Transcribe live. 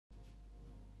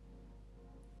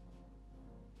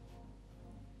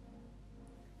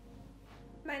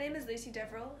name is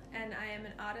Deverall, and I am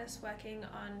an artist working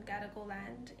on Gadigal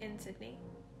land in Sydney.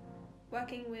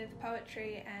 Working with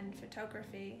poetry and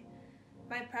photography,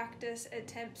 my practice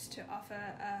attempts to offer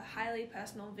a highly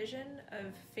personal vision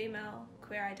of female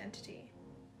queer identity.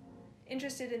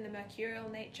 Interested in the mercurial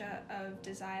nature of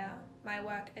desire, my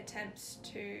work attempts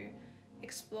to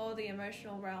explore the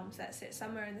emotional realms that sit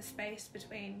somewhere in the space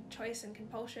between choice and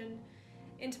compulsion,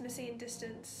 intimacy and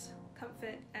distance,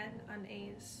 comfort and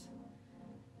unease.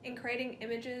 In creating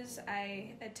images,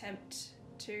 I attempt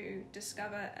to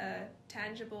discover a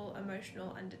tangible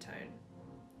emotional undertone.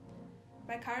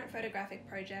 My current photographic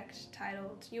project,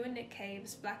 titled You and Nick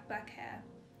Cave's Black Black Hair,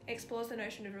 explores the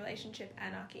notion of relationship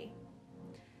anarchy.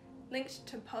 Linked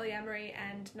to polyamory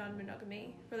and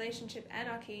non-monogamy, relationship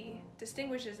anarchy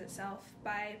distinguishes itself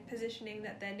by positioning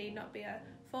that there need not be a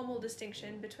formal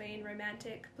distinction between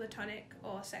romantic, platonic,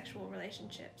 or sexual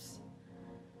relationships.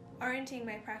 Orienting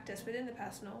my practice within the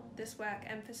personal, this work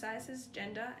emphasizes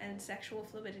gender and sexual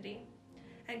fluidity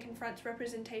and confronts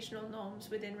representational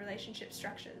norms within relationship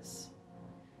structures.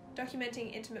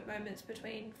 Documenting intimate moments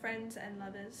between friends and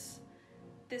lovers,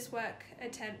 this work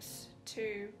attempts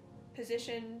to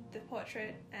position the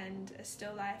portrait and a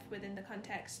still life within the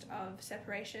context of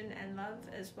separation and love,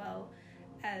 as well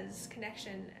as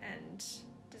connection and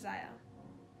desire.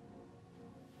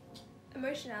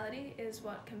 Emotionality is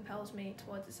what compels me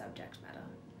towards a subject matter.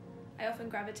 I often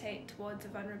gravitate towards a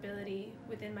vulnerability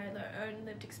within my own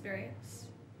lived experience.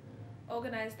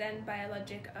 Organised then by a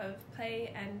logic of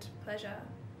play and pleasure,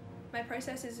 my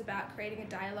process is about creating a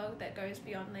dialogue that goes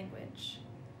beyond language.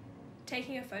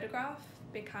 Taking a photograph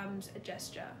becomes a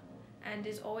gesture and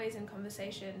is always in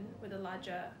conversation with a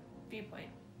larger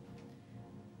viewpoint.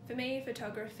 For me,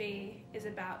 photography is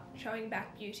about showing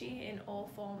back beauty in all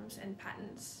forms and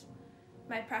patterns.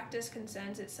 My practice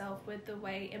concerns itself with the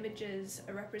way images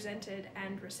are represented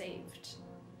and received.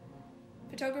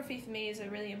 Photography for me is a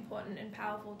really important and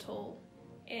powerful tool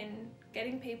in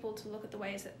getting people to look at the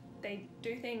ways that they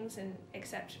do things and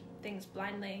accept things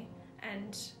blindly,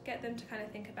 and get them to kind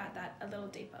of think about that a little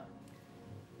deeper.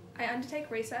 I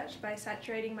undertake research by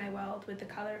saturating my world with the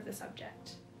colour of the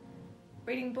subject.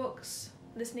 Reading books,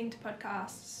 listening to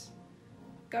podcasts,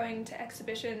 going to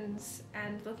exhibitions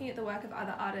and looking at the work of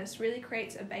other artists really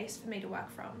creates a base for me to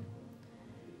work from.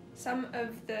 Some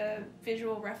of the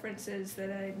visual references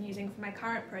that I'm using for my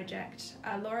current project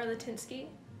are Laura Latinsky,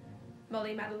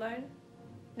 Molly Madelone,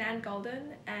 Nan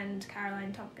Golden and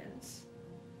Caroline Tompkins.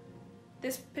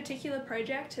 This particular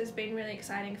project has been really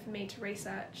exciting for me to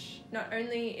research. Not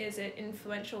only is it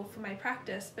influential for my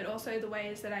practice, but also the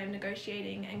ways that I am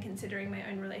negotiating and considering my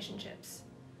own relationships.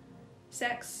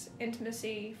 Sex,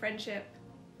 intimacy, friendship,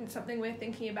 it's something we're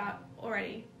thinking about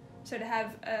already. So to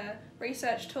have a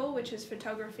research tool, which is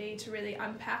photography, to really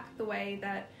unpack the way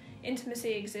that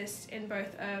intimacy exists in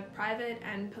both a private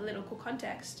and political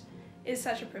context is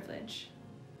such a privilege.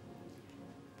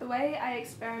 The way I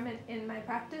experiment in my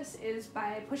practice is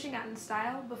by pushing out in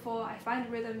style before I find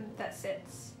a rhythm that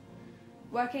sits.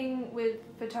 Working with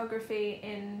photography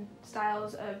in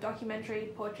styles of documentary,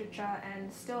 portraiture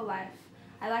and still life,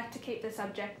 I like to keep the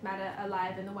subject matter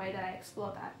alive in the way that I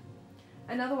explore that.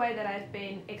 Another way that I've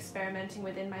been experimenting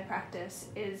within my practice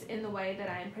is in the way that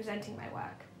I am presenting my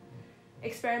work.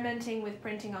 Experimenting with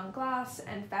printing on glass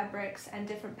and fabrics and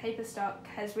different paper stock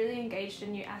has really engaged a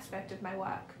new aspect of my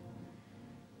work.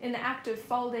 In the act of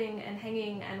folding and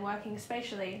hanging and working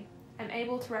spatially, I'm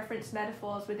able to reference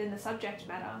metaphors within the subject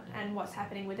matter and what's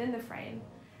happening within the frame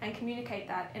and communicate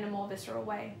that in a more visceral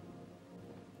way.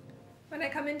 When I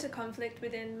come into conflict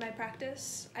within my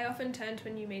practice, I often turn to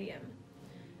a new medium.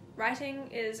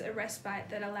 Writing is a respite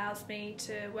that allows me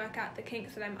to work out the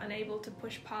kinks that I'm unable to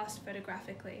push past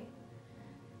photographically.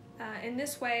 In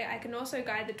this way, I can also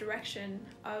guide the direction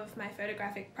of my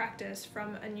photographic practice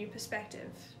from a new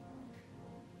perspective.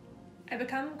 I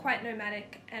become quite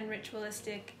nomadic and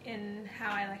ritualistic in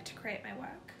how I like to create my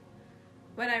work.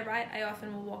 When I write, I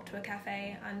often will walk to a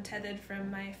cafe untethered from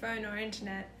my phone or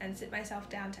internet and sit myself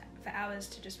down for hours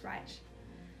to just write.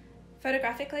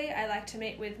 Photographically, I like to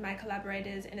meet with my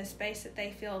collaborators in a space that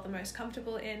they feel the most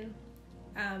comfortable in.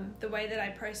 The way that I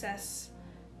process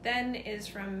then is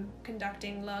from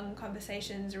conducting long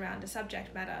conversations around a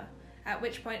subject matter, at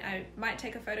which point I might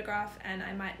take a photograph and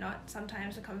I might not.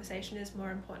 Sometimes the conversation is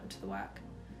more important to the work.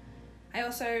 I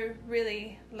also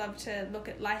really love to look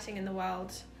at lighting in the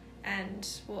world and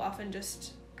will often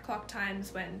just clock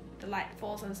times when the light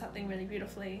falls on something really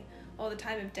beautifully, or the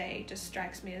time of day just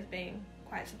strikes me as being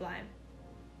quite sublime.